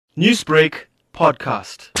Newsbreak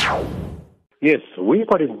Podcast. Yes, we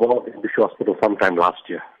got involved in Bhisho Hospital sometime last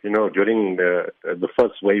year, during the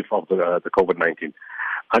first wave of the COVID-19.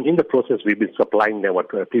 And in the process, we've been supplying them with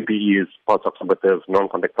PPEs, pulse oximeters,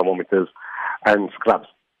 non-contact thermometers, and scrubs.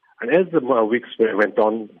 And as the weeks went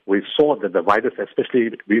on, we saw that the virus, especially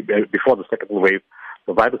before the second wave,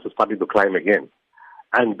 the virus was starting to climb again.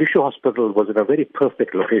 And Bhisho Hospital was in a very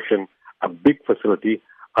perfect location, a big facility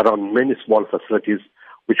around many small facilities,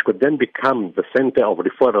 which could then become the center of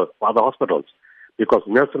referral for other hospitals, because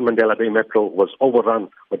Nelson Mandela Bay Metro was overrun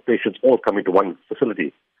with patients all coming to one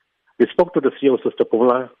facility. We spoke to the CEO, Sister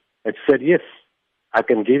Pumla, and she said, yes, I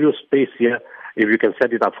can give you space here if you can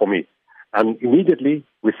set it up for me. And immediately,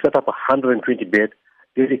 we set up a 120-bed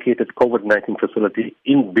dedicated COVID-19 facility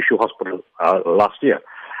in Bhisho Hospital last year.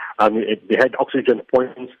 And they had oxygen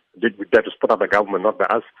points that was put up by the government, not by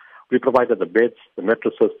us. We provided the beds, the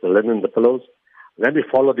mattresses, the linen, the pillows. Then we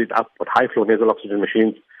followed it up with high-flow nasal oxygen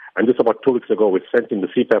machines. And just about 2 weeks ago, we sent in the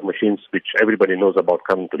CPAP machines, which everybody knows about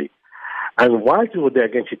currently. And while we were there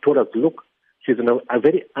again, she told us, look, she's in a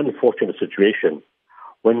very unfortunate situation.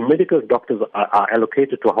 When medical doctors are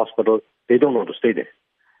allocated to a hospital, they don't want to stay there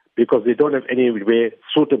because they don't have any way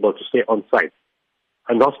suitable to stay on site.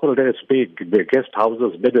 And the hospital there is paid guest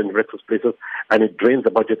houses, bed and breakfast places, and it drains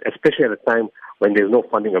the budget, especially at a time when there's no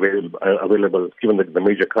funding available given the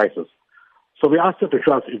major crisis. So we asked her to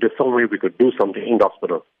show us if there's some way we could do something in the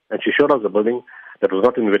hospital. And she showed us a building that was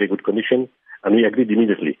not in very good condition, and we agreed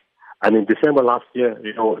immediately. And in December last year,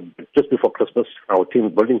 just before Christmas, our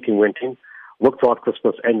building team went in, worked throughout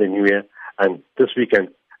Christmas and the New Year, and this weekend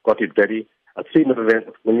got it ready. A $3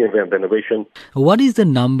 million renovation. What is the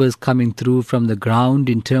numbers coming through from the ground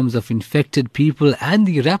in terms of infected people and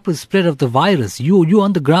the rapid spread of the virus? You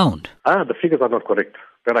on the ground? The figures are not correct.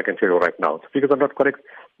 That I can tell you right now. The figures are not correct,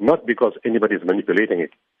 not because anybody is manipulating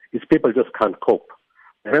it. It's people just can't cope.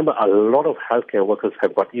 Remember, a lot of healthcare workers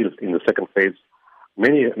have got ill in the second phase.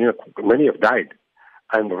 Many have died.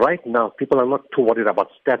 And right now, people are not too worried about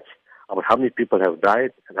stats, about how many people have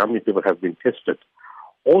died and how many people have been tested.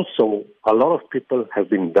 Also, a lot of people have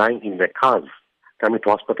been dying in their cars coming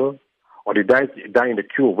to hospital, or they die in the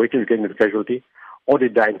queue waiting to get into the casualty, or they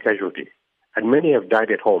die in casualty. And many have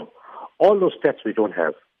died at home. All those stats we don't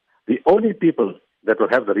have. The only people that will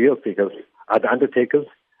have the real figures are the undertakers,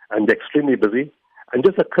 and they're extremely busy. And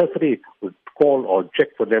just a cursory call or check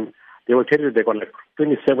for them, they will tell you they've got like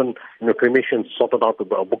 27 cremations sorted out,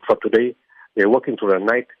 booked for today. They're working through the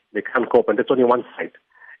night. They can't cope, and that's only one site.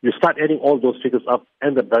 You start adding all those figures up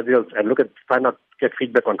and the burials and try not to get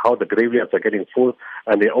feedback on how the graveyards are getting full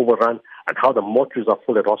and they overrun and how the mortuaries are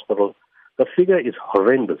full at hospital. The figure is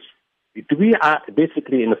horrendous. We are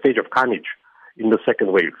basically in a stage of carnage in the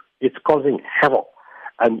second wave. It's causing havoc.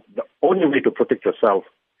 And the only way to protect yourself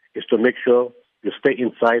is to make sure you stay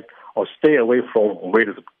inside or stay away from where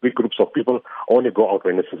there's big groups of people, only go out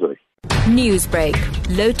when necessary. Newsbreak,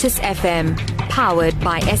 Lotus FM, powered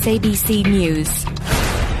by SABC News.